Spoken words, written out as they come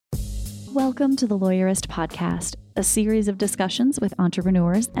Welcome to the Lawyerist Podcast, a series of discussions with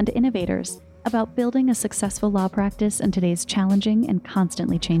entrepreneurs and innovators about building a successful law practice in today's challenging and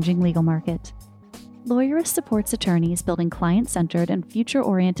constantly changing legal market. Lawyerist supports attorneys building client-centered and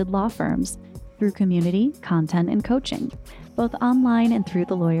future-oriented law firms through community, content, and coaching, both online and through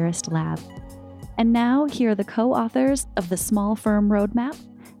the Lawyerist Lab. And now, here are the co-authors of the Small Firm Roadmap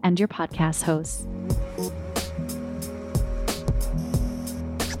and your podcast hosts.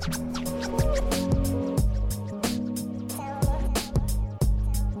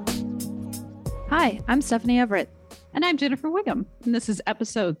 Hi, I'm Stephanie Everett. And I'm Jennifer Wiggum. And this is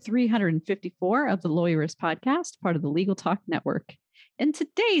episode 354 of the Lawyerist Podcast, part of the Legal Talk Network. In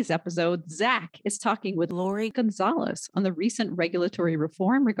today's episode, Zach is talking with Lori Gonzalez on the recent regulatory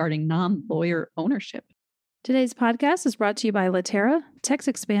reform regarding non-lawyer ownership. Today's podcast is brought to you by Latera,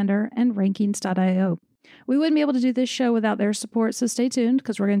 TextExpander, and Rankings.io. We wouldn't be able to do this show without their support, so stay tuned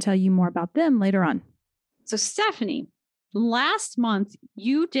because we're going to tell you more about them later on. So Stephanie, last month,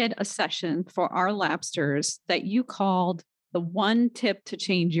 you did a session for our Labsters that you called the one tip to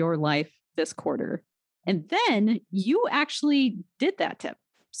change your life this quarter. And then you actually did that tip.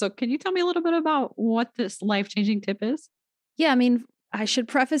 So can you tell me a little bit about what this life-changing tip is? Yeah, I should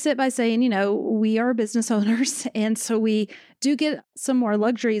preface it by saying, we are business owners, and so we do get some more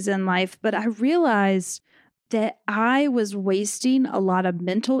luxuries in life. But I realized that I was wasting a lot of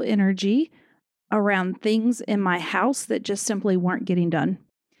mental energy around things in my house that just simply weren't getting done.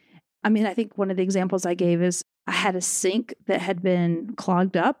 I think one of the examples I gave is I had a sink that had been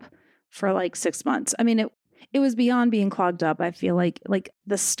clogged up for like 6 months. It was beyond being clogged up. I feel like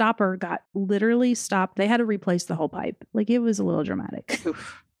the stopper got literally stopped. They had to replace the whole pipe. It was a little dramatic.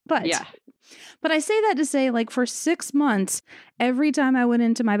 Oof. But yeah. But I say that to say, for 6 months, every time I went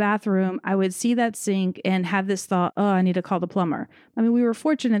into my bathroom, I would see that sink and have this thought, oh, I need to call the plumber. We were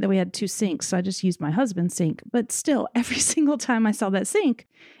fortunate that we had 2 sinks, so I just used my husband's sink. But still, every single time I saw that sink,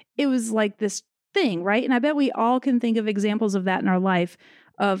 it was like this thing, right? And I bet we all can think of examples of that in our life,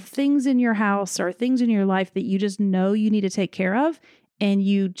 of things in your house or things in your life that you just know you need to take care of, and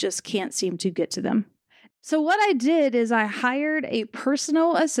you just can't seem to get to them. So what I did is I hired a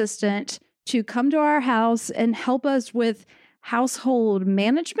personal assistant to come to our house and help us with household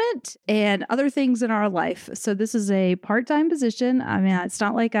management and other things in our life. So this is a part-time position. It's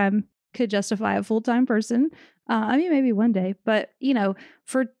not like I could justify a full-time person. Maybe one day, but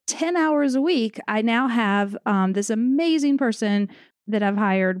for 10 hours a week, I now have this amazing person that I've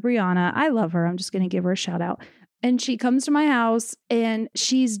hired, Brianna. I love her. I'm just going to give her a shout out. And she comes to my house and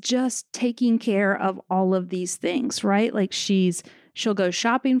she's just taking care of all of these things, right? She'll go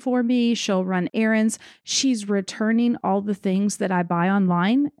shopping for me. She'll run errands. She's returning all the things that I buy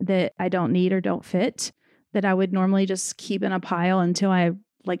online that I don't need or don't fit, that I would normally just keep in a pile until I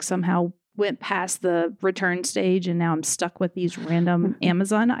somehow went past the return stage and now I'm stuck with these random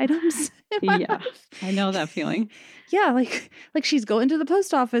Amazon items. Yeah, I know that feeling. Yeah, like she's going to the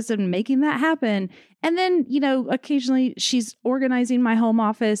post office and making that happen. And then, occasionally she's organizing my home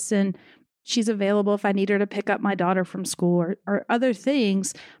office and she's available if I need her to pick up my daughter from school or other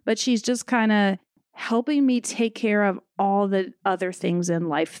things. But she's just kind of helping me take care of all the other things in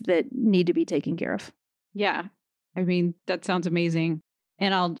life that need to be taken care of. Yeah, that sounds amazing.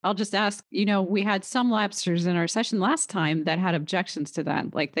 And I'll just ask, we had some Labsters in our session last time that had objections to that.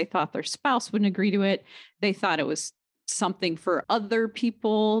 They thought their spouse wouldn't agree to it. They thought it was something for other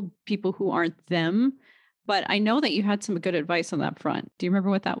people who aren't them. But I know that you had some good advice on that front. Do you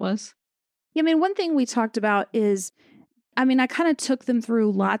remember what that was? Yeah, one thing we talked about is, I kind of took them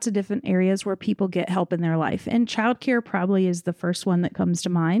through lots of different areas where people get help in their life. And childcare probably is the first one that comes to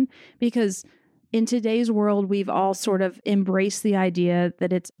mind because in today's world, we've all sort of embraced the idea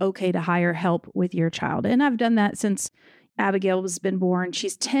that it's okay to hire help with your child. And I've done that since Abigail has been born.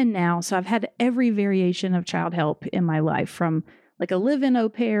 She's 10 now. So I've had every variation of child help in my life, from a live-in au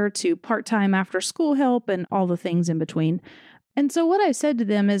pair to part-time after school help and all the things in between. And so what I said to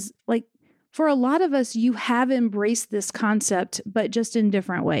them is, for a lot of us, you have embraced this concept, but just in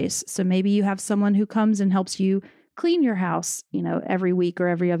different ways. So maybe you have someone who comes and helps you clean your house, every week or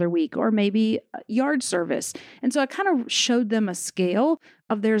every other week, or maybe yard service. And so I kind of showed them a scale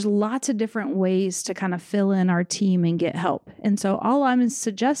of there's lots of different ways to kind of fill in our team and get help. And so all I'm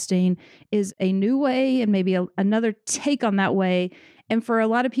suggesting is a new way and maybe another take on that way. And for a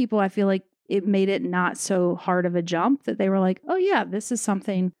lot of people, I feel like it made it not so hard of a jump that they were like, oh yeah, this is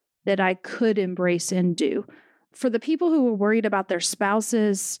something that I could embrace and do. For the people who were worried about their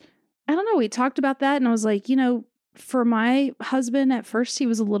spouses, I don't know, we talked about that and I was like, for my husband, at first he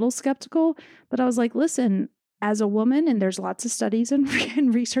was a little skeptical, but I was like, listen, as a woman, and there's lots of studies and,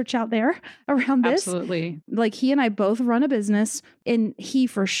 and research out there around this. Absolutely. Like he and I both run a business, and he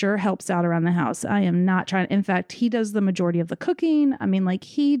for sure helps out around the house. I am not trying. In fact, he does the majority of the cooking. I mean, like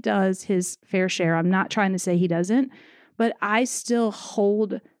he does his fair share. I'm not trying to say he doesn't, but I still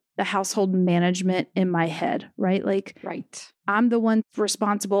hold the household management in my head, right? Like, right. I'm the one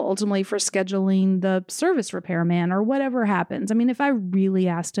responsible ultimately for scheduling the service repairman or whatever happens. I mean, if I really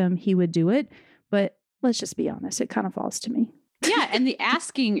asked him, he would do it. But let's just be honest, it kind of falls to me. Yeah. And the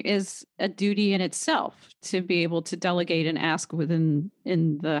asking is a duty in itself to be able to delegate and ask in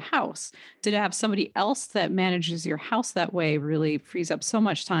the house. To have somebody else that manages your house that way really frees up so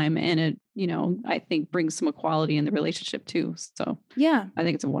much time. And it, I think brings some equality in the relationship too. So yeah, I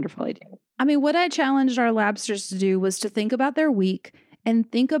think it's a wonderful idea. I mean, what I challenged our labsters to do was to think about their week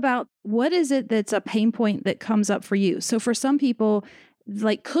and think about what is it that's a pain point that comes up for you. So for some people,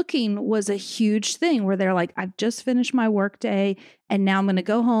 like cooking was a huge thing where they're like, I've just finished my work day and now I'm going to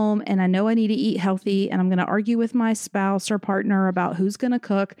go home and I know I need to eat healthy and I'm going to argue with my spouse or partner about who's going to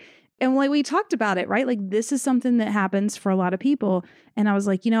cook. And like we talked about it, right? Like this is something that happens for a lot of people. And I was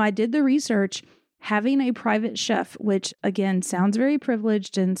like, I did the research. Having a private chef, which again sounds very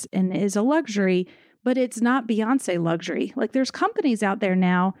privileged and is a luxury, but it's not Beyonce luxury. Like there's companies out there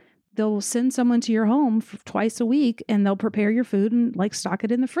now, they'll send someone to your home twice a week and they'll prepare your food and like stock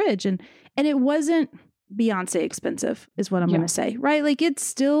it in the fridge. And it wasn't Beyonce expensive is what I'm going to say, right? Like it's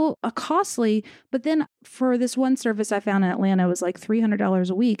still a costly, but then for this one service I found in Atlanta, it was like $300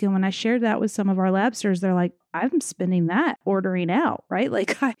 a week. And when I shared that with some of our labsters, they're like, I'm spending that ordering out, right?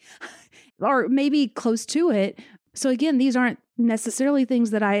 Like or maybe close to it. So again, these aren't necessarily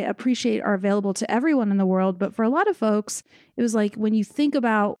things that I appreciate are available to everyone in the world. But for a lot of folks, it was like when you think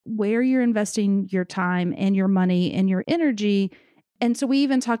about where you're investing your time and your money and your energy. And so we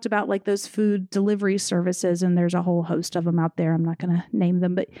even talked about like those food delivery services, and there's a whole host of them out there. I'm not going to name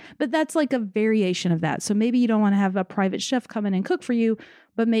them, but that's like a variation of that. So maybe you don't want to have a private chef come in and cook for you,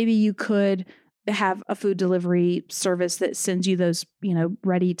 but maybe you could have a food delivery service that sends you those,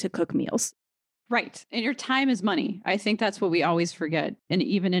 ready to cook meals. Right. And your time is money. I think that's what we always forget. And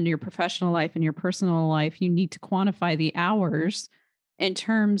even in your professional life and your personal life, you need to quantify the hours in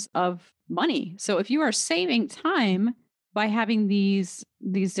terms of money. So if you are saving time by having these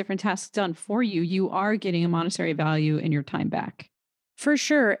different tasks done for you, you are getting a monetary value in your time back. For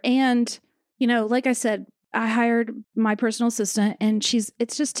sure. And, like I said, I hired my personal assistant and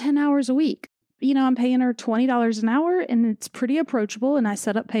it's just 10 hours a week. I'm paying her $20 an hour and it's pretty approachable. And I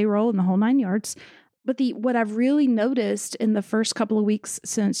set up payroll and the whole 9 yards. But what I've really noticed in the first couple of weeks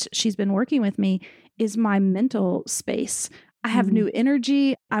since she's been working with me is my mental space. I have new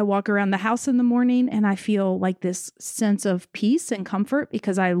energy. I walk around the house in the morning and I feel like this sense of peace and comfort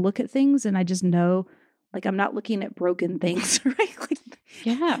because I look at things and I just know like I'm not looking at broken things, right?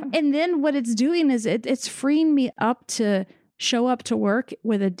 Yeah. And then what it's doing is it's freeing me up to show up to work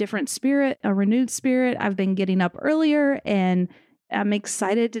with a different spirit, a renewed spirit. I've been getting up earlier and I'm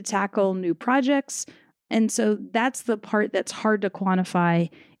excited to tackle new projects. And so that's the part that's hard to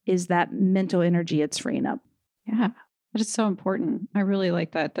quantify is that mental energy it's freeing up. Yeah, that is so important. I really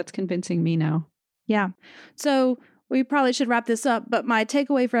like that. That's convincing me now. Yeah. So we probably should wrap this up, but my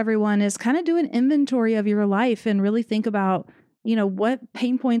takeaway for everyone is kind of do an inventory of your life and really think about, what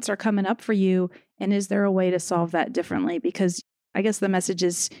pain points are coming up for you. And is there a way to solve that differently? Because I guess the message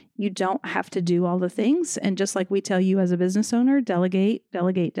is you don't have to do all the things. And just like we tell you as a business owner, delegate,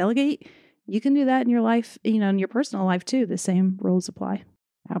 delegate, delegate. You can do that in your life, in your personal life too. The same rules apply.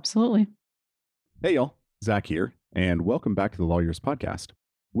 Absolutely. Hey, y'all. Zach here, and welcome back to the Lawyers Podcast.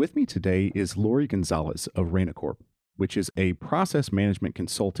 With me today is Lori Gonzalez of Raina Corp, which is a process management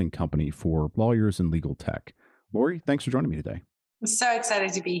consulting company for lawyers and legal tech. Lori, thanks for joining me today. I'm so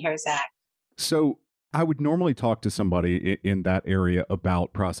excited to be here, Zach. So I would normally talk to somebody in that area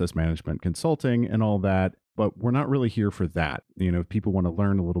about process management consulting and all that, but we're not really here for that. If people want to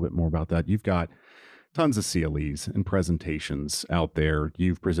learn a little bit more about that, you've got tons of CLEs and presentations out there.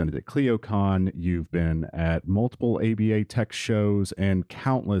 You've presented at ClioCon, you've been at multiple ABA tech shows and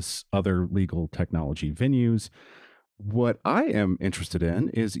countless other legal technology venues. What I am interested in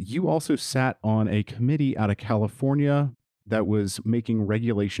is you also sat on a committee out of California that was making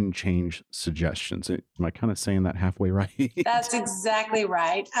regulation change suggestions. Am I kind of saying that halfway right? That's exactly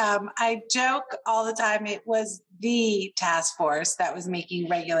right. I joke all the time. It was the task force that was making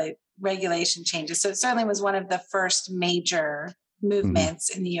regulation changes. So it certainly was one of the first major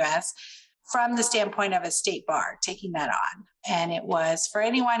movements in the US from the standpoint of a state bar taking that on. And it was for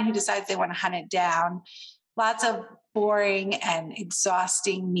anyone who decides they want to hunt it down, lots of boring and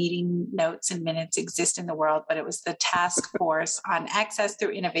exhausting meeting notes and minutes exist in the world, but it was the task force on access through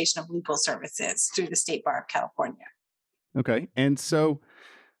innovation of legal services through the State Bar of California. Okay. And so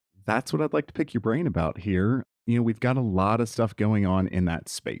that's what I'd like to pick your brain about here. We've got a lot of stuff going on in that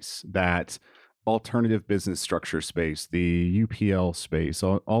space, that alternative business structure space, the UPL space,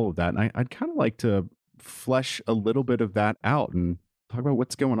 all of that. And I'd kind of like to flesh a little bit of that out and talk about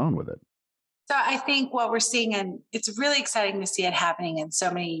what's going on with it. So I think what we're seeing, and it's really exciting to see it happening in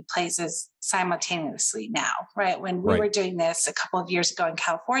so many places simultaneously now, right? When we were doing this a couple of years ago in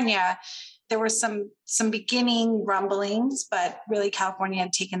California, there were some beginning rumblings, but really California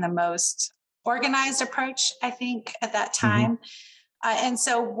had taken the most organized approach, I think, at that time. And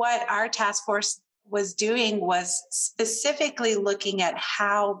so what our task force was doing was specifically looking at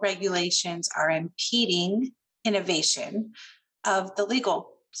how regulations are impeding innovation of the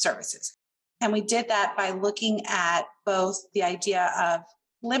legal services. And we did that by looking at both the idea of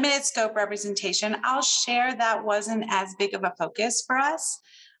limited scope representation. I'll share that wasn't as big of a focus for us.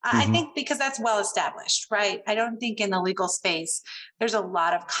 I think because that's well established, right? I don't think in the legal space, there's a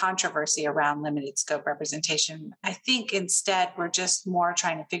lot of controversy around limited scope representation. I think instead, we're just more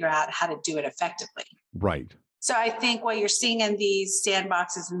trying to figure out how to do it effectively. Right. So I think what you're seeing in these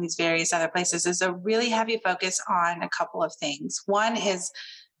sandboxes and these various other places is a really heavy focus on a couple of things. One is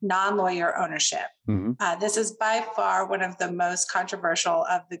non-lawyer ownership. This is by far one of the most controversial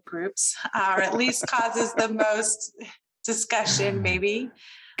of the groups, or at least causes the most discussion, maybe.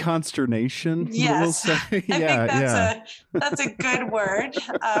 Consternation, yes. we'll say. I think that's a good word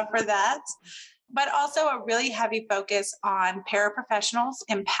for that. But also a really heavy focus on paraprofessionals,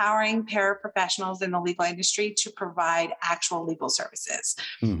 empowering paraprofessionals in the legal industry to provide actual legal services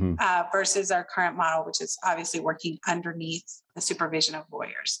versus our current model, which is obviously working underneath the supervision of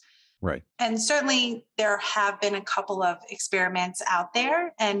lawyers. Right. And certainly there have been a couple of experiments out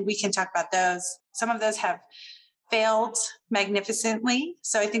there, and we can talk about those. Some of those have failed magnificently.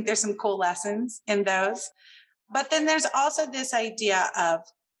 So I think there's some cool lessons in those. But then there's also this idea of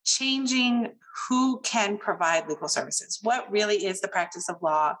changing who can provide legal services. What really is the practice of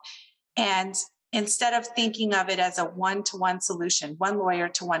law? And instead of thinking of it as a one-to-one solution, one lawyer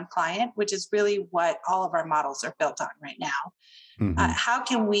to one client, which is really what all of our models are built on right now, how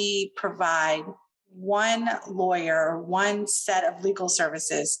can we provide one lawyer, one set of legal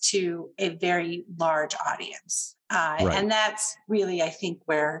services to a very large audience? And that's really, I think,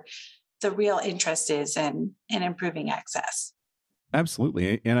 where the real interest is in improving access.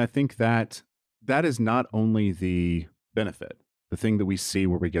 Absolutely. And I think that is not only the benefit, the thing that we see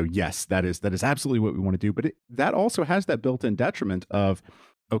where we go, yes, that is absolutely what we want to do. But that also has that built-in detriment of,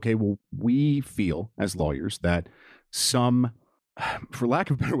 okay, well, we feel as lawyers that some, for lack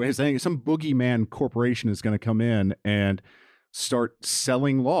of a better way of saying it, some boogeyman corporation is going to come in and start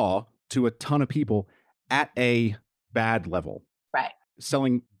selling law to a ton of people at a bad level. Right.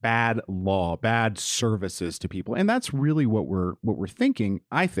 Selling bad law, bad services to people. And that's really what we're thinking,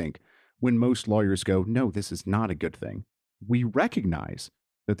 I think, when most lawyers go, no, this is not a good thing. We recognize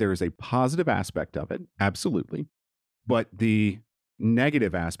that there is a positive aspect of it, absolutely. But the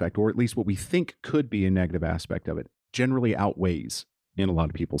negative aspect, or at least what we think could be a negative aspect of it, generally outweighs in a lot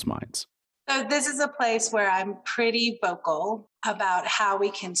of people's minds. So this is a place where I'm pretty vocal about how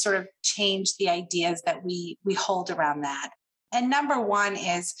we can sort of change the ideas that we hold around that. And number one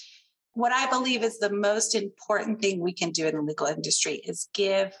is what I believe is the most important thing we can do in the legal industry is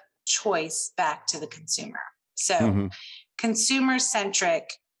give choice back to the consumer. So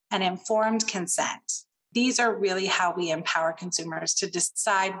consumer-centric and informed consent. These are really how we empower consumers to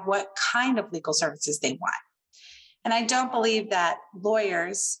decide what kind of legal services they want. And I don't believe that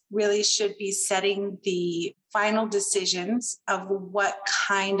lawyers really should be setting the final decisions of what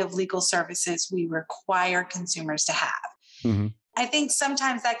kind of legal services we require consumers to have. I think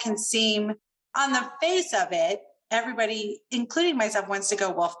sometimes that can seem, on the face of it, everybody, including myself, wants to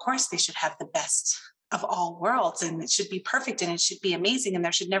go, well, of course they should have the best of all worlds and it should be perfect and it should be amazing and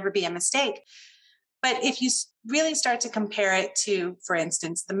there should never be a mistake. But if you really start to compare it to, for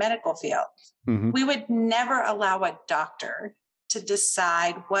instance, the medical field, we would never allow a doctor to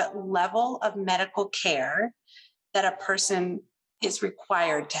decide what level of medical care that a person is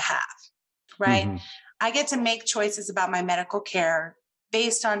required to have, right? I get to make choices about my medical care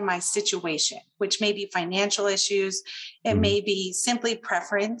based on my situation, which may be financial issues. It may be simply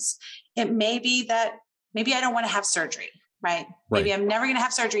preference. It may be that maybe I don't want to have surgery, right? Maybe I'm never going to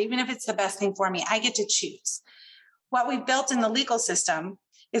have surgery, even if it's the best thing for me. I get to choose. What we've built in the legal system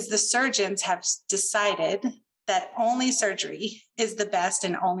is the surgeons have decided that only surgery is the best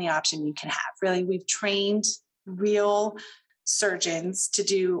and only option you can have. Really, we've trained real surgeons to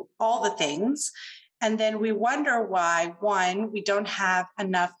do all the things. And then we wonder why, one, we don't have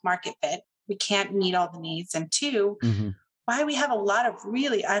enough market fit. We can't meet all the needs. And two, why we have a lot of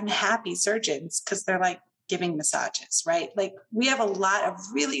really unhappy surgeons because they're like giving massages, right? Like we have a lot of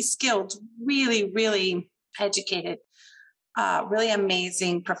really skilled, really, really educated, really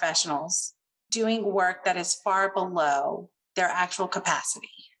amazing professionals doing work that is far below their actual capacity.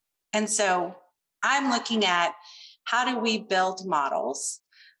 And so I'm looking at how do we build models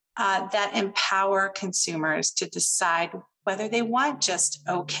that empower consumers to decide whether they want just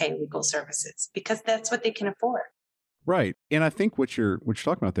okay legal services, because that's what they can afford. Right. And I think what you're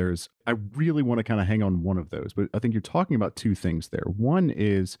talking about there is, I really want to kind of hang on one of those, but I think you're talking about two things there. One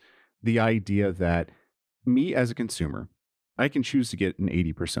is the idea that me as a consumer, I can choose to get an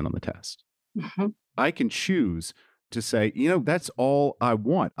 80% on the test. I can choose to say, that's all I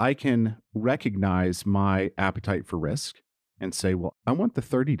want. I can recognize my appetite for risk and say, well, I want the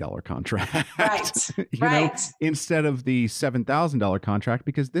 $30 contract, right. Instead of the $7,000 contract,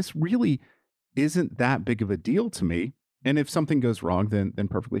 because this really isn't that big of a deal to me. And if something goes wrong, then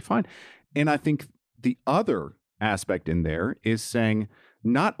perfectly fine. And I think the other aspect in there is saying,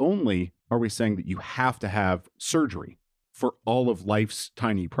 not only are we saying that you have to have surgery for all of life's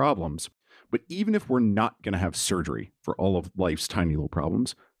tiny problems, but even if we're not going to have surgery for all of life's tiny little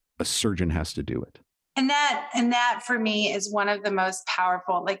problems, a surgeon has to do it. And that for me is one of the most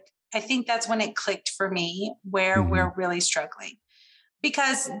powerful, I think that's when it clicked for me where we're really struggling.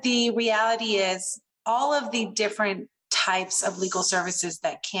 Because the reality is all of the different types of legal services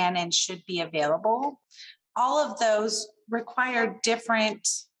that can and should be available, all of those require different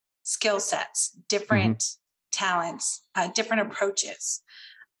skill sets, different talents, different approaches.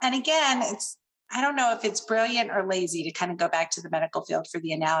 And again, I don't know if it's brilliant or lazy to kind of go back to the medical field for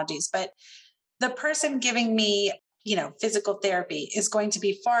the analogies, but the person giving me, physical therapy is going to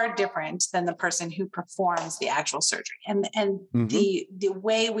be far different than the person who performs the actual surgery. And the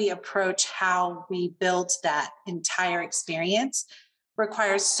way we approach how we build that entire experience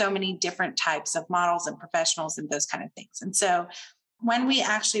requires so many different types of models and professionals and those kind of things. And so when we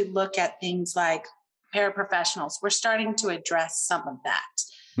actually look at things like paraprofessionals, we're starting to address some of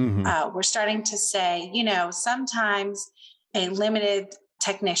that. We're starting to say, sometimes a limited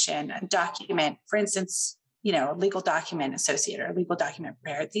technician, a document, for instance, a legal document associate or a legal document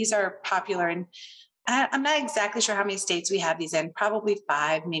preparer. These are popular. And I'm not exactly sure how many states we have these in, probably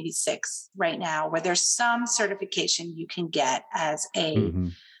 5, maybe 6 right now, where there's some certification you can get as a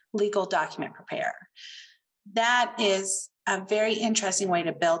legal document preparer. That is a very interesting way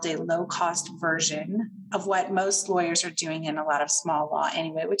to build a low-cost version of what most lawyers are doing in a lot of small law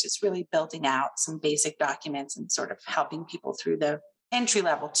anyway, which is really building out some basic documents and sort of helping people through the entry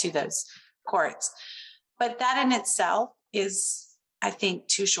level to those courts. But that in itself is, I think,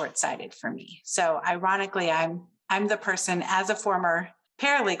 too short-sighted for me. So ironically, I'm the person as a former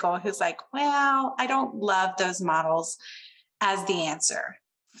paralegal who's like, well, I don't love those models as the answer.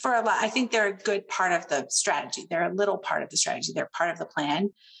 For a lot, I think they're a good part of the strategy. They're a little part of the strategy. They're part of the plan.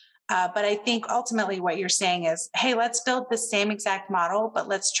 But I think ultimately what you're saying is, hey, let's build the same exact model, but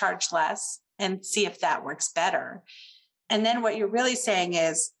let's charge less and see if that works better. And then what you're really saying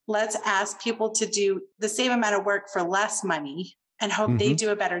is, let's ask people to do the same amount of work for less money and hope they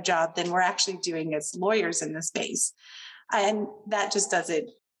do a better job than we're actually doing as lawyers in this space. And that just doesn't,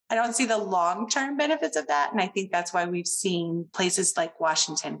 I don't see the long-term benefits of that. And I think that's why we've seen places like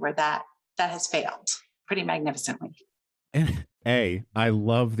Washington where that has failed pretty magnificently. And I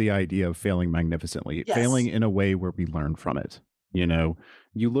love the idea of failing magnificently, failing in a way where we learn from it.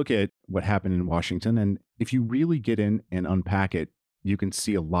 You look at what happened in Washington, and if you really get in and unpack it, you can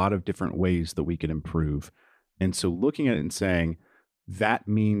see a lot of different ways that we can improve. And so looking at it and saying, that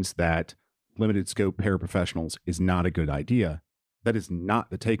means that limited scope paraprofessionals is not a good idea. That is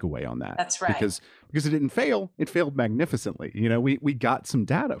not the takeaway on that. That's right. Because it didn't fail. It failed magnificently. We got some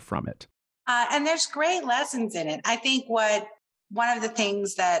data from it. And there's great lessons in it. I think one of the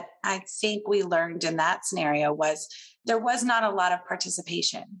things that I think we learned in that scenario was there was not a lot of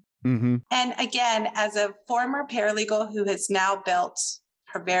participation. And again, as a former paralegal who has now built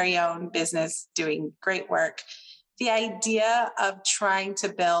her very own business doing great work, the idea of trying to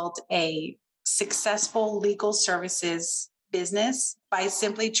build a successful legal services business by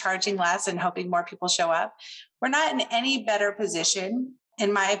simply charging less and hoping more people show up, we're not in any better position,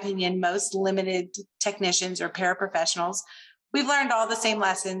 in my opinion. Most limited technicians or paraprofessionals, we've learned all the same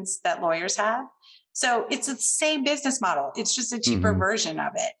lessons that lawyers have. So it's the same business model. It's just a cheaper version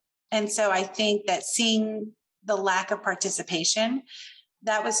of it. And so I think that seeing the lack of participation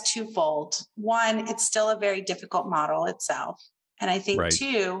that was twofold. One, it's still a very difficult model itself. And I think Right.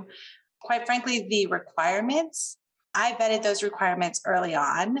 two, quite frankly, the requirements, I vetted those requirements early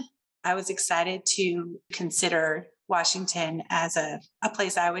on. I was excited to consider Washington as a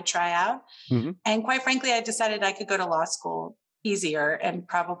place I would try out. Mhm. And quite frankly, I decided I could go to law school easier and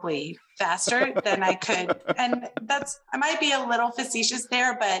probably faster than I could. And I might be a little facetious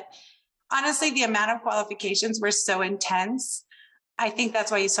there, but honestly, the amount of qualifications were so intense. I think that's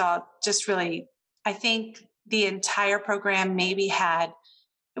why you saw I think the entire program maybe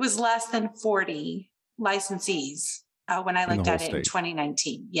it was less than 40 licensees when I In the looked whole at it in state.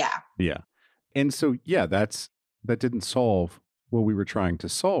 2019. Yeah. Yeah. And so, yeah, that didn't solve what we were trying to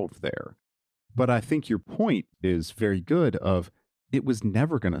solve there. But I think your point is very good of it was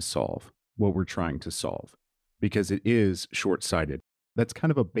never going to solve what we're trying to solve because it is short-sighted. That's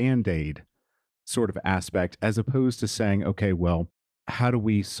kind of a Band-Aid sort of aspect as opposed to saying, okay, well, how do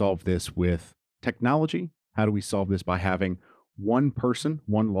we solve this with technology? How do we solve this by having one person,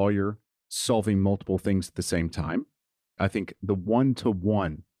 one lawyer solving multiple things at the same time? I think the one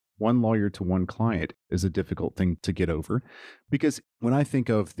lawyer to one client is a difficult thing to get over because when I think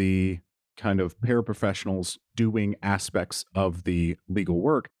of the kind of paraprofessionals doing aspects of the legal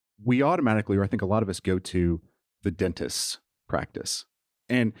work, we automatically, or I think a lot of us go to the dentist's practice.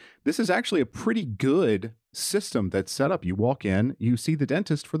 And this is actually a pretty good system that's set up. You walk in, you see the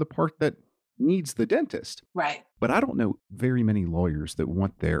dentist for the part that needs the dentist. Right. But I don't know very many lawyers that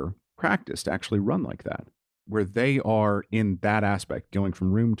want their practice to actually run like that, where they are in that aspect, going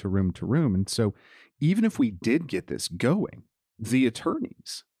from room to room to room. And so even if we did get this going, the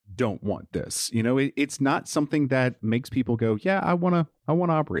attorneys don't want this. It's not something that makes people go, yeah, I want to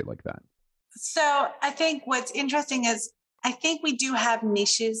operate like that. So I think what's interesting is I think we do have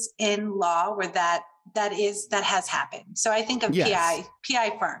niches in law where that has happened. So I think of Yes.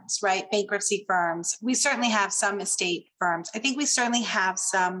 PI firms, right? Bankruptcy firms. We certainly have some estate firms. I think we certainly have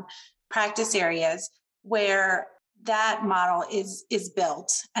some practice areas where that model is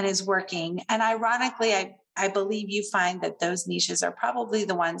built and is working. And ironically, I believe you find that those niches are probably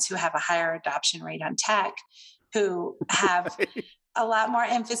the ones who have a higher adoption rate on tech, who have a lot more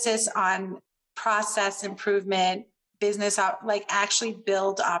emphasis on process improvement, business, like actually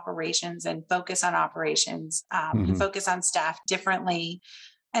build operations and focus on operations, and focus on staff differently.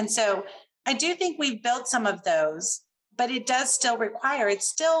 And so I do think we've built some of those, but it does still require, it's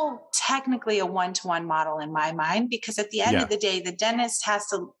still technically a one-to-one model in my mind, because at the end of the day, the dentist has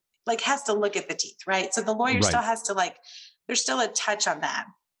to look at the teeth, right? So the lawyer still has to there's still a touch on that.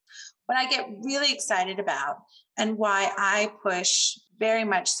 What I get really excited about and why I push very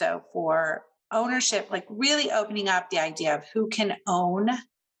much so for ownership, like really opening up the idea of who can own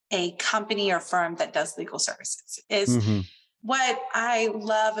a company or firm that does legal services is what I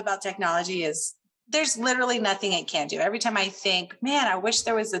love about technology is there's literally nothing it can't do. Every time I think, man, I wish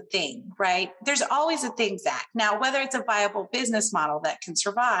there was a thing, right? There's always a thing, Zach. Now, whether it's a viable business model that can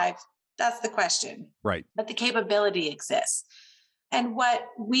survive, that's the question. Right. But the capability exists. And what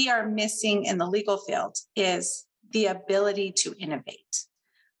we are missing in the legal field is the ability to innovate.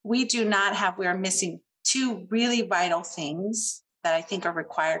 We're missing two really vital things that I think are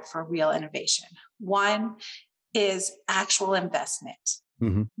required for real innovation. One is actual investment.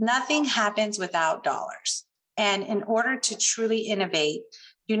 Nothing happens without dollars. And in order to truly innovate,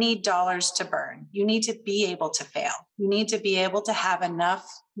 you need dollars to burn. You need to be able to fail. You need to be able to have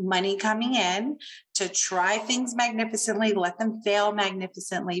enough money coming in to try things magnificently, let them fail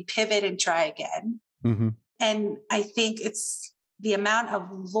magnificently, pivot and try again. And I think it's the amount of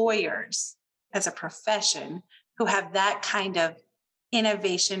lawyers as a profession who have that kind of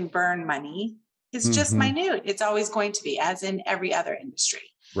innovation burn money is just minute. It's always going to be, as in every other industry.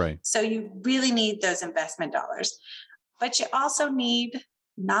 Right. So you really need those investment dollars, but you also need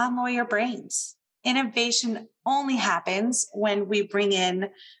non-lawyer brains. Innovation only happens when we bring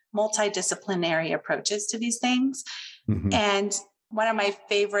in multidisciplinary approaches to these things. And one of my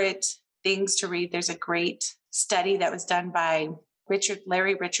favorite things to read, there's a great study that was done by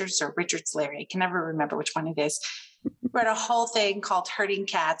Larry Richards or Richards Larry. I can never remember which one it is. Read a whole thing called Herding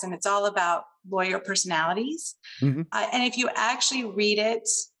Cats, and it's all about lawyer personalities. And if you actually read it,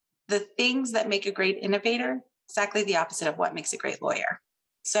 the things that make a great innovator, exactly the opposite of what makes a great lawyer.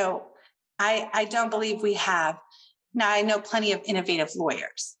 So I don't believe we have. Now, I know plenty of innovative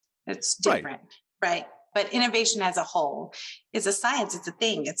lawyers. It's different, right? But innovation as a whole is a science. It's a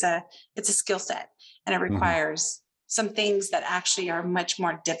thing. It's a skill set, and it requires some things that actually are much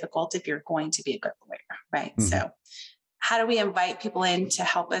more difficult if you're going to be a good lawyer, right? So how do we invite people in to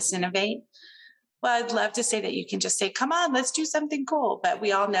help us innovate? Well, I'd love to say that you can just say, come on, let's do something cool. But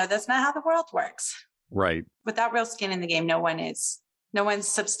we all know that's not how the world works. Right. Without real skin in the game, no one's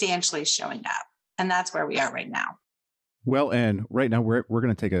substantially showing up. And that's where we are right now. Well, and right now we're going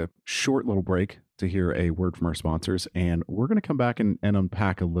to take a short little break to hear a word from our sponsors, and we're going to come back and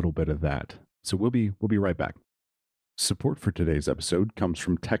unpack a little bit of that. So we'll be right back. Support for today's episode comes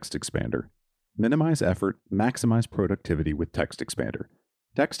from Text Expander. Minimize effort, maximize productivity with Text Expander.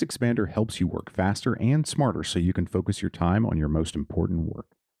 Text Expander helps you work faster and smarter so you can focus your time on your most important work.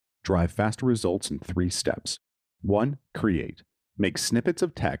 Drive faster results in 3 steps. 1. Create. Make snippets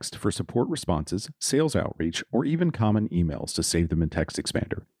of text for support responses, sales outreach, or even common emails to save them in Text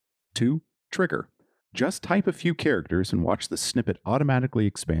Expander. 2. Trigger. Just type a few characters and watch the snippet automatically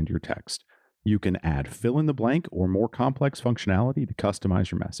expand your text. You can add fill-in-the-blank or more complex functionality to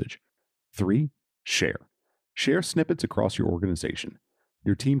customize your message. 3. Share. Share snippets across your organization.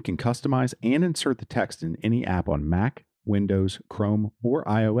 Your team can customize and insert the text in any app on Mac, Windows, Chrome, or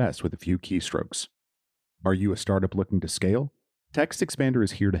iOS with a few keystrokes. Are you a startup looking to scale? Text Expander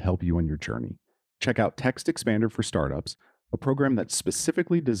is here to help you on your journey. Check out Text Expander for Startups, a program that's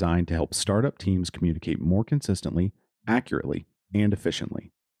specifically designed to help startup teams communicate more consistently, accurately, and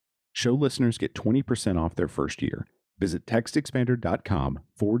efficiently. Show listeners get 20% off their first year. Visit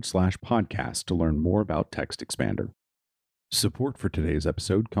textexpander.com/podcast to learn more about Text Expander. Support for today's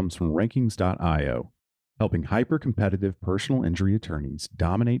episode comes from Rankings.io, helping hyper-competitive personal injury attorneys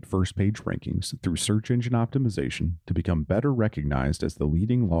dominate first-page rankings through search engine optimization to become better recognized as the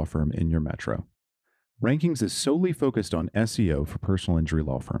leading law firm in your metro. Rankings is solely focused on SEO for personal injury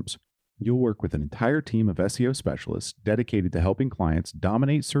law firms. You'll work with an entire team of SEO specialists dedicated to helping clients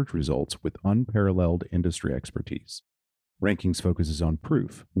dominate search results with unparalleled industry expertise. Rankings focuses on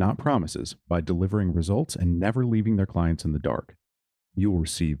proof, not promises, by delivering results and never leaving their clients in the dark. You will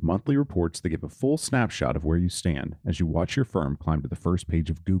receive monthly reports that give a full snapshot of where you stand as you watch your firm climb to the first page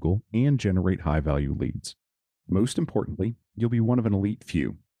of Google and generate high-value leads. Most importantly, you'll be one of an elite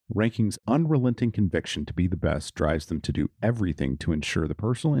few. Rankings' unrelenting conviction to be the best drives them to do everything to ensure the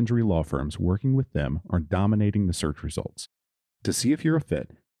personal injury law firms working with them are dominating the search results. To see if you're a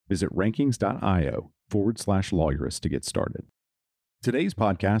fit, visit rankings.io/lawyerist to get started. Today's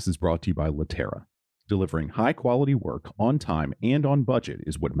podcast is brought to you by Latera. Delivering high-quality work on time and on budget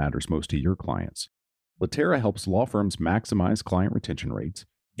is what matters most to your clients. Latera helps law firms maximize client retention rates,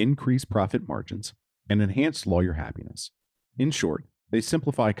 increase profit margins, and enhance lawyer happiness. In short, they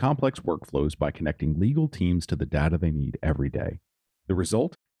simplify complex workflows by connecting legal teams to the data they need every day. The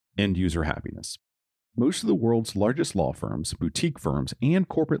result? End-user happiness. Most of the world's largest law firms, boutique firms, and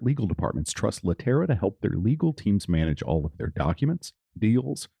corporate legal departments trust Latera to help their legal teams manage all of their documents,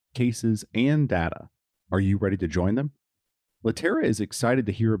 deals, cases, and data. Are you ready to join them? Latera is excited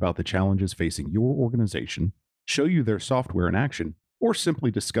to hear about the challenges facing your organization, show you their software in action, or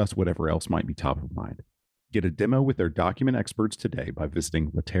simply discuss whatever else might be top of mind. Get a demo with their document experts today by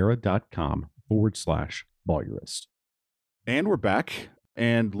visiting latera.com/lawyerist. And we're back.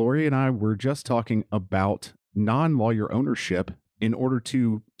 And Lori and I were just talking about non-lawyer ownership in order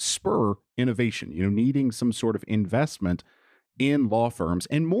to spur innovation, needing some sort of investment in law firms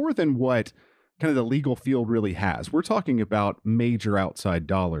and more than what kind of the legal field really has. We're talking about major outside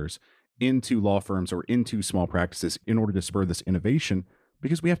dollars into law firms or into small practices in order to spur this innovation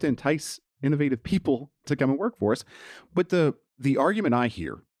because we have to entice innovative people to come and work for us. But the argument I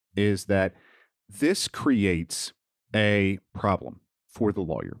hear is that this creates a problem for the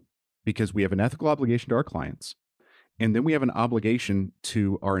lawyer because we have an ethical obligation to our clients, and then we have an obligation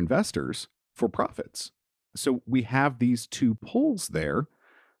to our investors for profits. So we have these two poles there,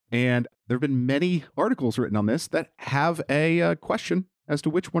 and there have been many articles written on this that have a question as to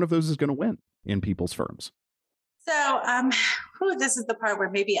which one of those is going to win in people's firms. So this is the part where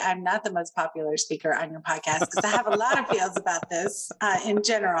maybe I'm not the most popular speaker on your podcast because I have a lot of feels about this in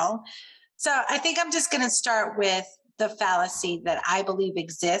general. So I think I'm just going to start with the fallacy that I believe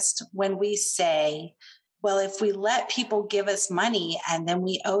exists when we say, well, if we let people give us money and then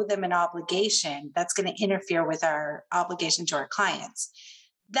we owe them an obligation, that's going to interfere with our obligation to our clients.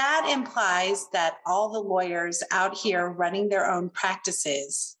 That implies that all the lawyers out here running their own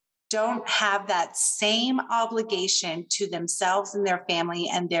practices don't have that same obligation to themselves and their family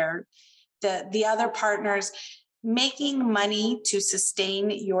and the other partners. Making money to sustain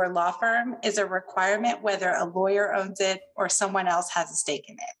your law firm is a requirement, whether a lawyer owns it or someone else has a stake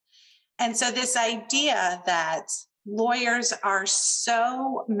in it. And so this idea that lawyers are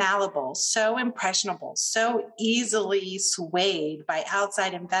so malleable, so impressionable, so easily swayed by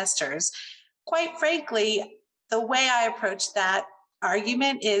outside investors, quite frankly, the way I approach that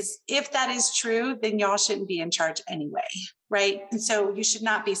argument is, if that is true, then y'all shouldn't be in charge anyway, right? And so you should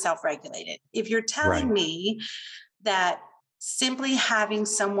not be self-regulated. If you're telling me that simply having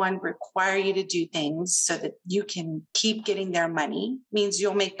someone require you to do things so that you can keep getting their money means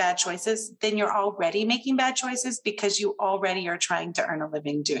you'll make bad choices, then you're already making bad choices because you already are trying to earn a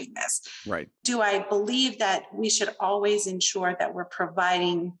living doing this. Right. Do I believe that we should always ensure that we're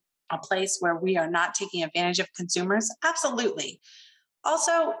providing a place where we are not taking advantage of consumers? Absolutely.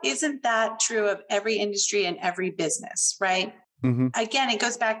 Also, isn't that true of every industry and every business, right? Mm-hmm. Again, it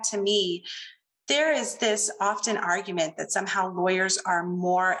goes back to me. There is this often argument that somehow lawyers are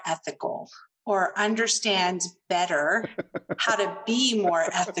more ethical or understand better how to be more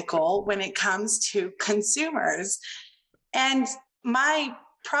ethical when it comes to consumers. And my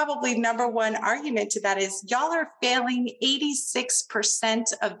probably number one argument to that is y'all are failing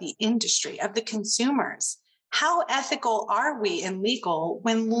 86% of the industry, of the consumers. How ethical are we in legal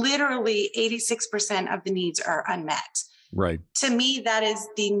when literally 86% of the needs are unmet? Right. To me, that is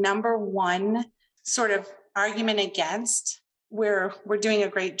the number one sort of argument against where we're doing a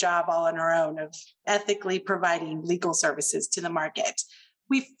great job all on our own of ethically providing legal services to the market.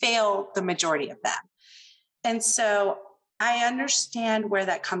 We fail the majority of them. And so I understand where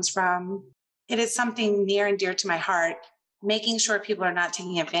that comes from. It is something near and dear to my heart, making sure people are not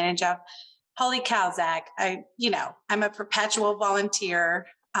taking advantage of. Holy cow, Zach, I'm a perpetual volunteer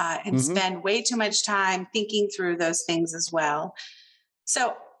and spend way too much time thinking through those things as well.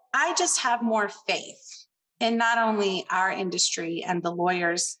 So I just have more faith in not only our industry and the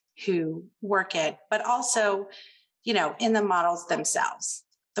lawyers who work it, but also, in the models themselves.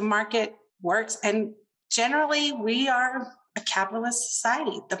 The market works, and generally we are a capitalist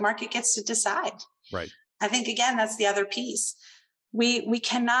society. The market gets to decide. Right. I think, again, that's the other piece. We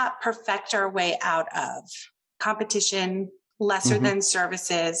cannot perfect our way out of competition, lesser than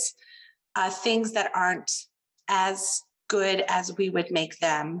services, things that aren't as good as we would make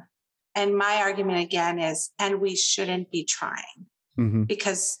them. And my argument again is, and we shouldn't be trying,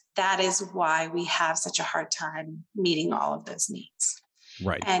 because that is why we have such a hard time meeting all of those needs.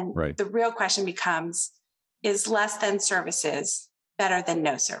 Right. And the real question becomes, is less than services better than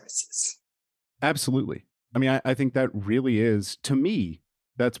no services? Absolutely. I mean, I think that really is, to me,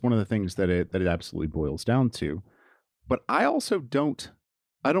 that's one of the things that it absolutely boils down to. But I also don't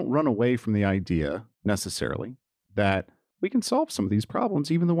run away from the idea necessarily that we can solve some of these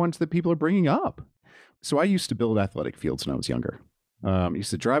problems, even the ones that people are bringing up. So I used to build athletic fields when I was younger. I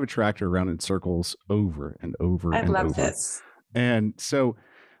used to drive a tractor around in circles over and over and over. I love this. And so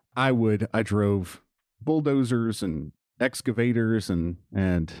I drove bulldozers and excavators and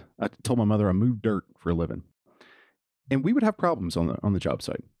I told my mother I moved dirt for a living. And we would have problems on the job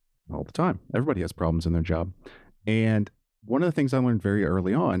site all the time. Everybody has problems in their job. And one of the things I learned very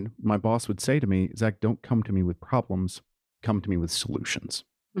early on, my boss would say to me, Zach, don't come to me with problems, come to me with solutions.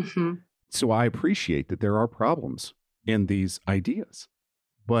 So I appreciate that there are problems in these ideas,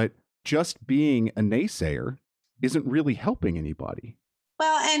 but just being a naysayer isn't really helping anybody.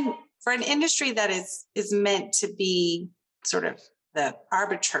 Well, and for an industry that is meant to be sort of the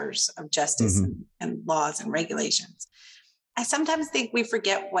arbiters of justice and laws and regulations, I sometimes think we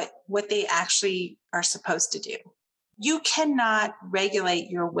forget what they actually are supposed to do. You cannot regulate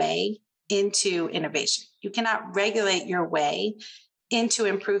your way into innovation. You cannot regulate your way into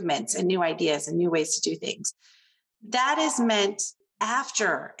improvements and new ideas and new ways to do things. That is meant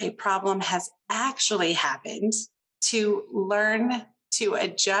after a problem has actually happened to learn to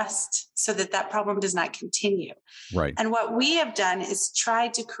adjust so that problem does not continue. Right. And what we have done is try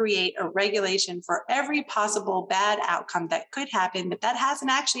to create a regulation for every possible bad outcome that could happen, but that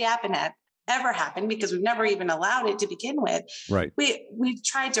hasn't actually ever happened because we've never even allowed it to begin with. Right. We've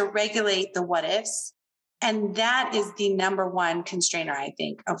tried to regulate the what ifs. And that is the number one constrainer, I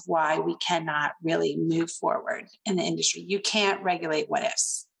think, of why we cannot really move forward in the industry. You can't regulate what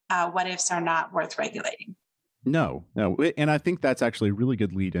ifs. What ifs are not worth regulating. No. And I think that's actually a really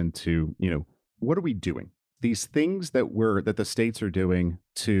good lead into, what are we doing? These things that the states are doing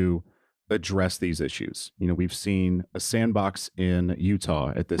to address these issues. We've seen a sandbox in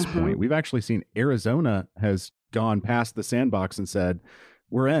Utah at this point. We've actually seen Arizona has gone past the sandbox and said,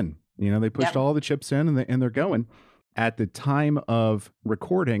 we're in. They pushed all the chips in and they're going. At the time of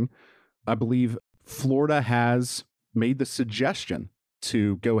recording, I believe Florida has made the suggestion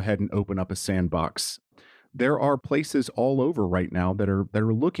to go ahead and open up a sandbox. There are places all over right now that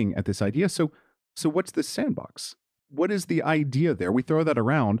are looking at this idea. So what's the sandbox? What is the idea there? We throw that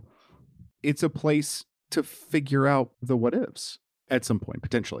around. It's a place to figure out the what ifs at some point,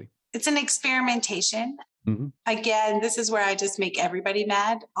 potentially. It's an experimentation. Again, this is where I just make everybody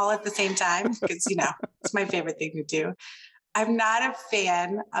mad all at the same time because, it's my favorite thing to do. I'm not a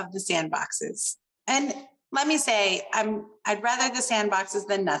fan of the sandboxes. And let me say, I'd rather the sandboxes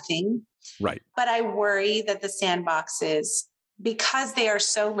than nothing. Right. But I worry that the sandboxes, because they are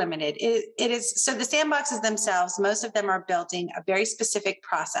so limited, it is so the sandboxes themselves, most of them are building a very specific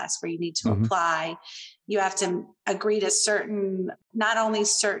process where you need to apply. You have to agree to not only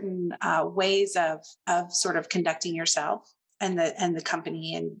certain ways of sort of conducting yourself and the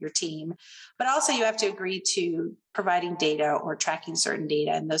company and your team, but also you have to agree to providing data or tracking certain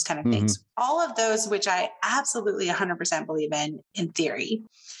data and those kind of things. All of those, which I absolutely 100% believe in theory.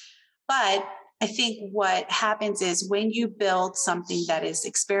 But I think what happens is when you build something that is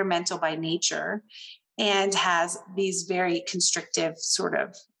experimental by nature and has these very constrictive sort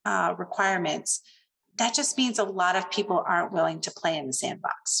of requirements, that just means a lot of people aren't willing to play in the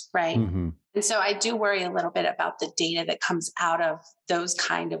sandbox, right? And so I do worry a little bit about the data that comes out of those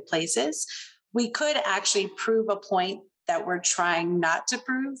kind of places. We could actually prove a point that we're trying not to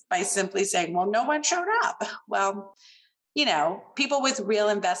prove by simply saying, well, no one showed up. Well, people with real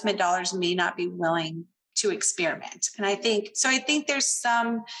investment dollars may not be willing to experiment. And I think there's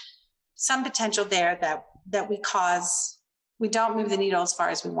some potential there that we don't move the needle as far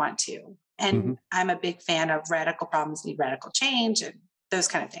as we want to. And I'm a big fan of radical problems need radical change and those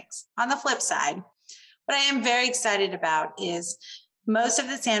kind of things. On the flip side, what I am very excited about is most of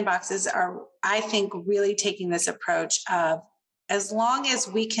the sandboxes are, I think, really taking this approach of as long as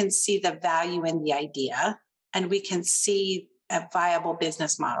we can see the value in the idea and we can see a viable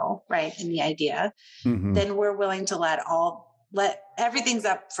business model, right, in the idea, then we're willing to let everything's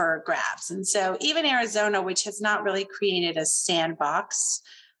up for grabs. And so even Arizona, which has not really created a sandbox,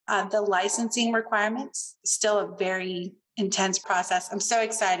 the licensing requirements, still a very intense process. I'm so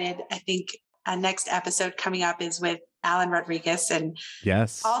excited. I think a next episode coming up is with Alan Rodriguez, and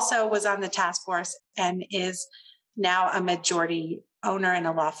also was on the task force and is now a majority owner in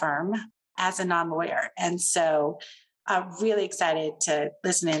a law firm as a non-lawyer. And so I'm really excited to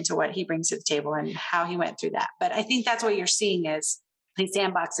listen into what he brings to the table and how he went through that. But I think that's what you're seeing is these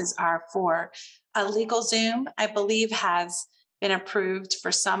sandboxes are for a LegalZoom, I believe, has been approved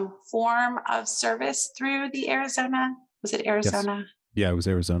for some form of service through the Arizona. Was it Arizona? Yes. Yeah, it was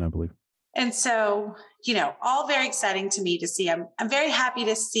Arizona, I believe. And so, all very exciting to me to see. I'm very happy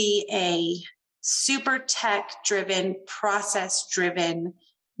to see a super tech-driven, process-driven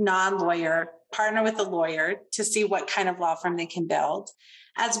non-lawyer partner with a lawyer to see what kind of law firm they can build,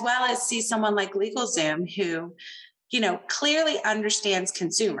 as well as see someone like LegalZoom who, clearly understands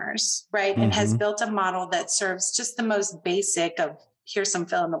consumers, right? And has built a model that serves just the most basic of here's some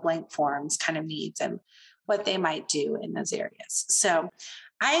fill in the blank forms kind of needs and what they might do in those areas. So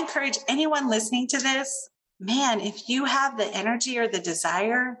I encourage anyone listening to this, man, if you have the energy or the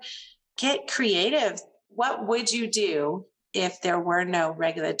desire, get creative. What would you do if there were no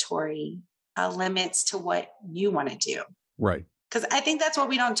regulatory limits to what you want to do? Right. Because I think that's what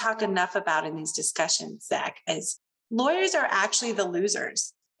we don't talk enough about in these discussions, Zach, is lawyers are actually the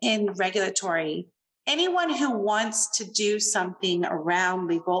losers in regulatory. Anyone who wants to do something around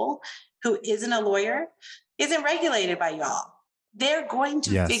legal, who isn't a lawyer, isn't regulated by y'all. They're going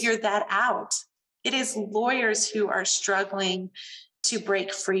to figure that out. It is lawyers who are struggling to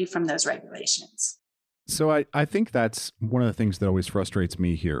break free from those regulations. So I think that's one of the things that always frustrates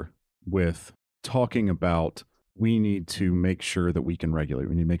me here with talking about we need to make sure that we can regulate.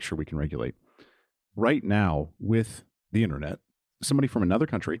 We need to make sure we can regulate. Right now, with the internet, somebody from another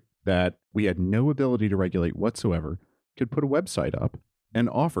country that we had no ability to regulate whatsoever could put a website up and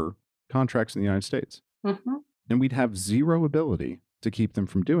offer contracts in the United States. And we'd have zero ability to keep them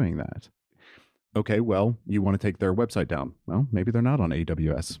from doing that. Okay, well, you want to take their website down. Well, maybe they're not on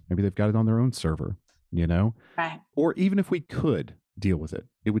AWS. Maybe they've got it on their own server, Right. Or even if we could deal with it,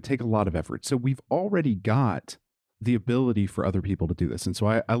 it would take a lot of effort. So we've already got the ability for other people to do this. And so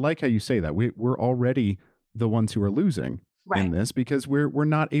I like how you say that. We're already the ones who are losing in this because we're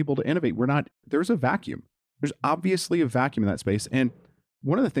not able to innovate. There's a vacuum. There's obviously a vacuum in that space. And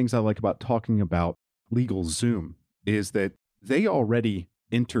one of the things I like about talking about LegalZoom is that they already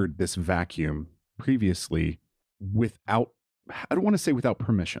entered this vacuum previously without, I don't want to say without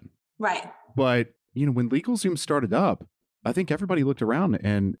permission. Right. But, when LegalZoom started up, I think everybody looked around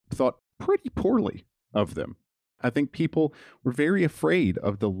and thought pretty poorly of them. I think people were very afraid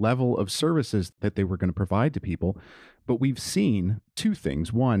of the level of services that they were going to provide to people. But we've seen two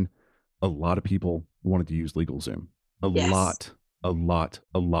things. One, a lot of people wanted to use LegalZoom. A lot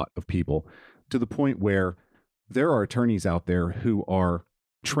of people, to the point where there are attorneys out there who are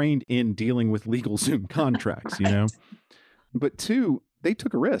trained in dealing with LegalZoom contracts, you know? But two, they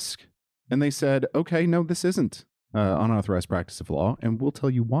took a risk and they said, okay, no, this isn't unauthorized practice of law, and we'll tell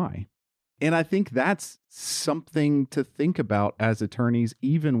you why. And I think that's something to think about as attorneys,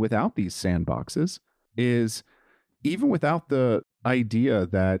 even without these sandboxes, is even without the idea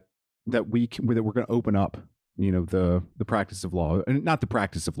that we're going to open up, you know, the practice of law, and not the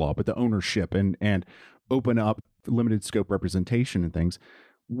practice of law, but the ownership and open up limited scope representation and things.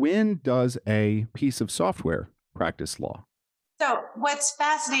 When does a piece of software practice law? So what's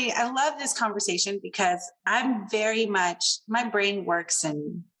fascinating, I love this conversation because I'm very much, my brain works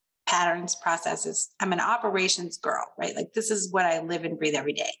in patterns, processes. I'm an operations girl, right? Like this is what I live and breathe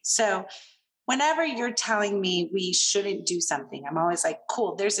every day. So whenever you're telling me we shouldn't do something, I'm always like,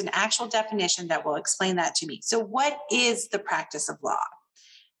 cool, there's an actual definition that will explain that to me. So what is the practice of law?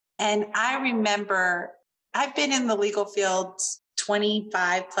 And I remember I've been in the legal field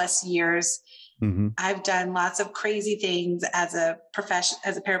 25 plus years. Mm-hmm. I've done lots of crazy things as a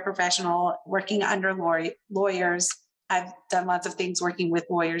paraprofessional, working under lawyers. I've done lots of things working with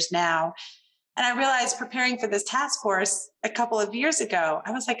lawyers now. And I realized preparing for this task force a couple of years ago,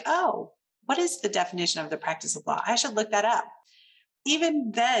 I was like, oh, what is the definition of the practice of law? I should look that up.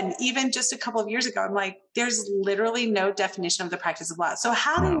 Even then, even just a couple of years ago, I'm like, there's literally no definition of the practice of law. So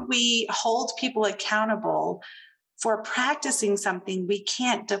how do we hold people accountable for practicing something we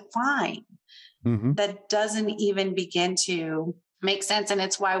can't define? Mm-hmm. That doesn't even begin to make sense. And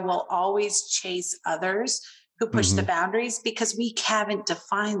it's why we'll always chase others who push the boundaries, because we haven't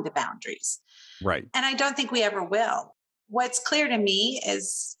defined the boundaries. Right. And I don't think we ever will. What's clear to me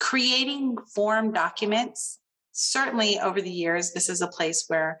is creating form documents. Certainly over the years, this is a place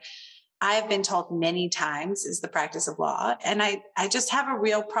where I've been told many times is the practice of law. And I just have a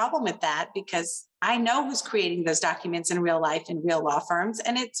real problem with that, because I know who's creating those documents in real life in real law firms.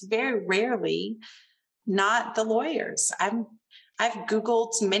 And it's very rarely not the lawyers. I've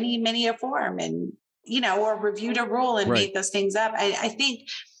Googled many a form and, or reviewed a rule and made those things up. I think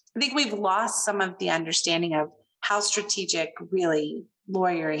we've lost some of the understanding of how strategic really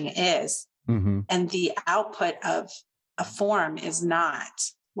lawyering is. Mm-hmm. And the output of a form is not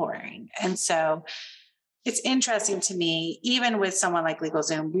lawyering. And so it's interesting to me, even with someone like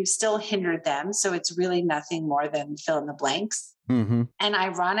LegalZoom, we've still hindered them. So it's really nothing more than fill in the blanks. Mm-hmm. And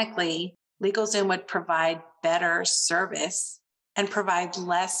ironically, LegalZoom would provide better service and provide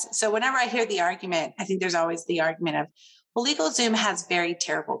less. So whenever I hear the argument, I think there's always the argument of, well, LegalZoom has very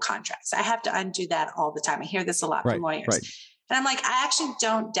terrible contracts. I have to undo that all the time. I hear this a lot from lawyers. Right. And I'm like, I actually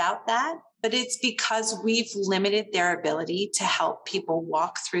don't doubt that, but it's because we've limited their ability to help people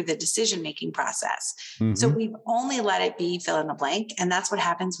walk through the decision-making process. Mm-hmm. So we've only let it be fill in the blank. And that's what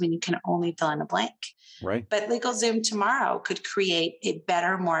happens when you can only fill in a blank. Right. But LegalZoom tomorrow could create a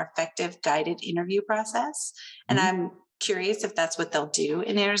better, more effective guided interview process. And I'm curious if that's what they'll do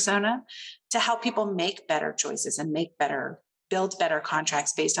in Arizona to help people make better choices and build better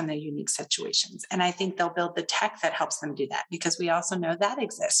contracts based on their unique situations. And I think they'll build the tech that helps them do that, because we also know that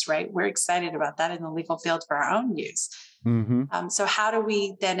exists, right? We're excited about that in the legal field for our own use. Mm-hmm. So how do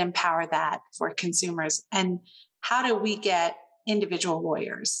we then empower that for consumers? And how do we get individual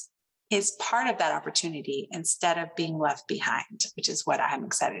lawyers is part of that opportunity instead of being left behind, which is what I'm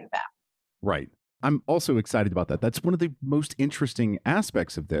excited about. Right. I'm also excited about that. That's one of the most interesting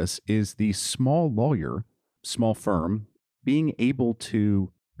aspects of this is the small lawyer, small firm, being able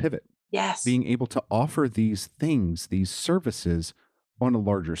to pivot. Yes. Being able to offer these things, these services on a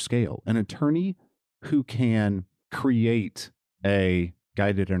larger scale. An attorney who can create a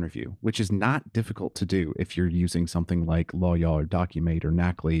guided interview, which is not difficult to do if you're using something like LawYaw or Documate or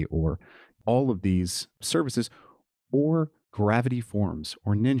Nacli or all of these services, or Gravity Forms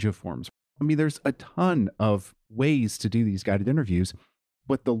or Ninja Forms. I mean, there's a ton of ways to do these guided interviews,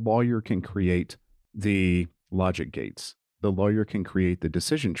 but the lawyer can create the logic gates. The lawyer can create the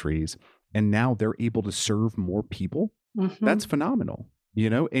decision trees, and now they're able to serve more people. Mm-hmm. That's phenomenal,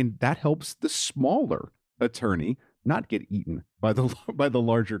 and that helps the smaller attorney not get eaten by the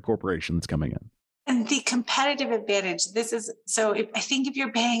larger corporation that's coming in. And the competitive advantage, I think if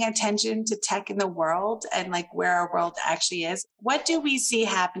you're paying attention to tech in the world and like where our world actually is, what do we see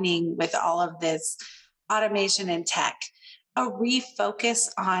happening with all of this automation and tech? A refocus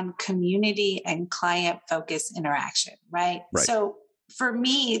on community and client focused interaction, right? So for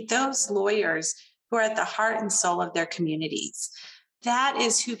me, those lawyers who are at the heart and soul of their communities, that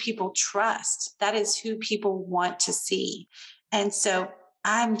is who people trust. That is who people want to see. And so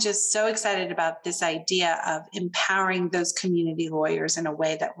I'm just so excited about this idea of empowering those community lawyers in a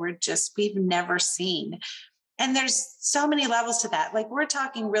way that we've never seen. And there's so many levels to that. Like we're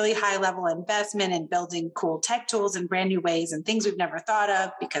talking really high level investment and building cool tech tools in brand new ways and things we've never thought of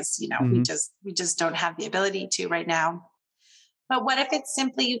because, we just don't have the ability to right now. But what if it's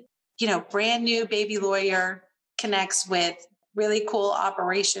simply, brand new baby lawyer connects with really cool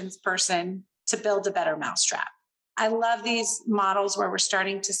operations person to build a better mousetrap? I love these models where we're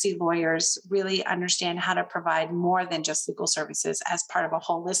starting to see lawyers really understand how to provide more than just legal services as part of a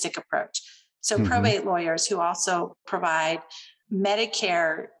holistic approach. So probate lawyers who also provide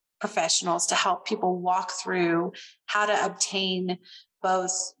Medicare professionals to help people walk through how to obtain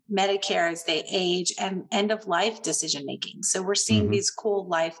both Medicare as they age and end of life decision making. So we're seeing these cool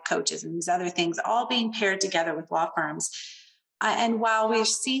life coaches and these other things all being paired together with law firms. And while we're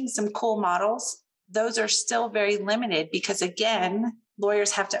seeing some cool models, those are still very limited because, again,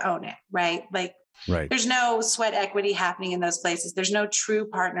 lawyers have to own it, right? Right. There's no sweat equity happening in those places. There's no true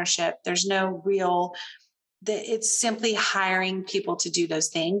partnership. There's no real, it's simply hiring people to do those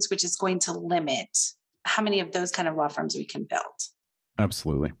things, which is going to limit how many of those kind of law firms we can build.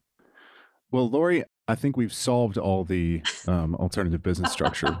 Absolutely. Well, Lori, I think we've solved all the alternative business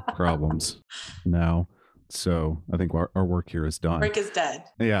structure problems now. So I think our work here is done. Work is done.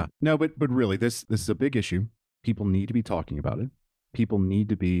 Yeah. No, but really, this is a big issue. People need to be talking about it. People need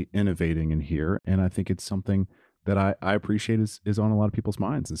to be innovating in here. And I think it's something that I appreciate is on a lot of people's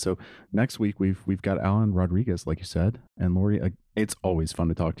minds. And so next week, we've got Alan Rodriguez, like you said. And Lori, it's always fun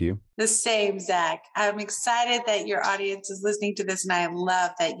to talk to you. The same, Zach. I'm excited that your audience is listening to this. And I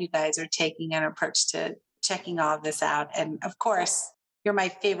love that you guys are taking an approach to checking all of this out. And of course, you're my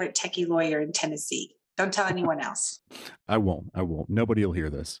favorite techie lawyer in Tennessee. Don't tell anyone else. I won't. Nobody will hear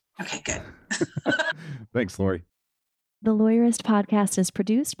this. Okay, good. Thanks, Lori. The Lawyerist podcast is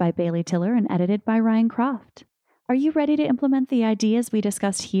produced by Bailey Tiller and edited by Ryan Croft. Are you ready to implement the ideas we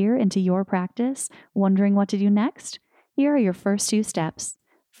discussed here into your practice? Wondering what to do next? Here are your first 2 steps.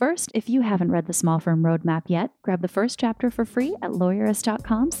 First, if you haven't read the Small Firm Roadmap yet, grab the first chapter for free at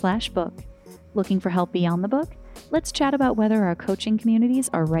lawyerist.com/book. Looking for help beyond the book? Let's chat about whether our coaching communities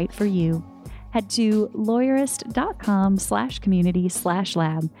are right for you. Head to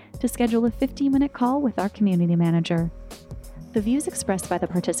lawyerist.com/community/lab to schedule a 15-minute call with our community manager. The views expressed by the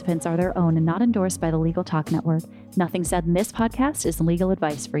participants are their own and not endorsed by the Legal Talk Network. Nothing said in this podcast is legal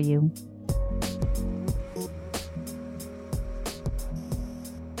advice for you.